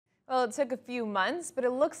Well, it took a few months, but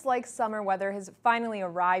it looks like summer weather has finally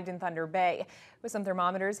arrived in Thunder Bay. With some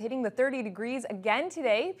thermometers hitting the 30 degrees again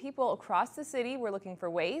today, people across the city were looking for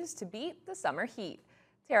ways to beat the summer heat.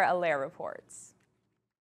 Tara Allaire reports.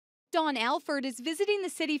 Don Alford is visiting the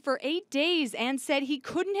city for 8 days and said he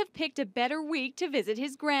couldn't have picked a better week to visit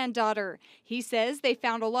his granddaughter. He says they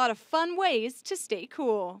found a lot of fun ways to stay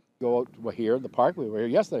cool. Go out here at the park. We were here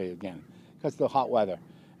yesterday again because of the hot weather,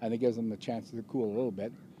 and it gives them the chance to cool a little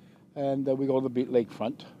bit. And we go to the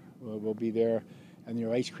lakefront. We'll be there, and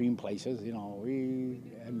your ice cream places. You know, we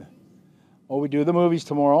do the movies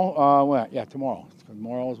tomorrow. Tomorrow.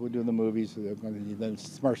 Tomorrow we do the movies. They're going to do the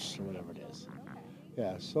Smurfs or whatever it is.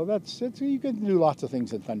 Yeah, so that's it. You can do lots of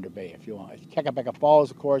things in Thunder Bay if you want. Kekapeka Falls,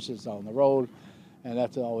 of course, is down the road, and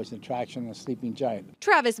that's always an attraction, a sleeping giant.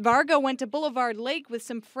 Travis Varga went to Boulevard Lake with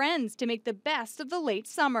some friends to make the best of the late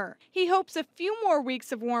summer. He hopes a few more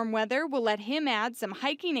weeks of warm weather will let him add some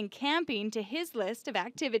hiking and camping to his list of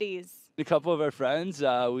activities. A couple of our friends,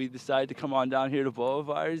 we decided to come on down here to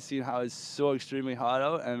Boulevard, seeing how it's so extremely hot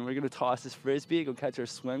out, and we're going to toss this frisbee, go catch our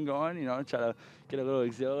swim going, try to get a little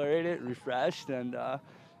exhilarated, refreshed, and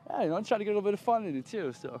try to get a little bit of fun in it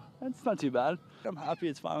too, so that's not too bad. I'm happy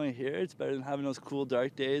it's finally here. It's better than having those cool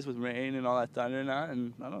dark days with rain and all that thunder and that,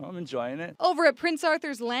 and I don't know, I'm enjoying it. Over at Prince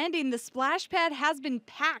Arthur's Landing, the splash pad has been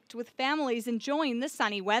packed with families enjoying the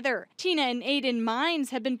sunny weather. Tina and Aiden Mines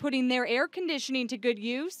have been putting their air conditioning to good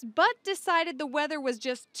use, but decided the weather was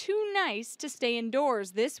just too nice to stay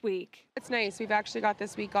indoors this week. It's nice. We've actually got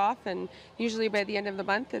this week off, and usually by the end of the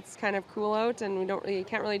month it's kind of cool out and we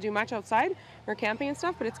can't really do much outside or camping and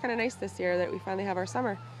stuff, but it's kind of nice this year that we finally have our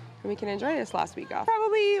summer and we can enjoy this last week off.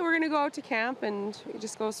 Probably we're going to go out to camp and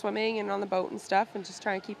just go swimming and on the boat and stuff and just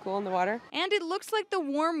try and keep cool in the water. And it looks like the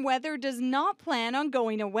warm weather does not plan on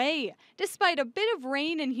going away. Despite a bit of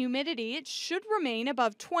rain and humidity, it should remain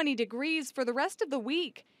above 20 degrees for the rest of the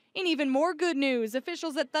week. In even more good news,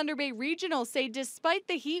 officials at Thunder Bay Regional say despite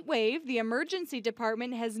the heat wave, the emergency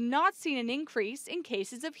department has not seen an increase in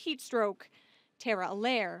cases of heat stroke. Tara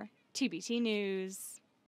Allaire, TBT News.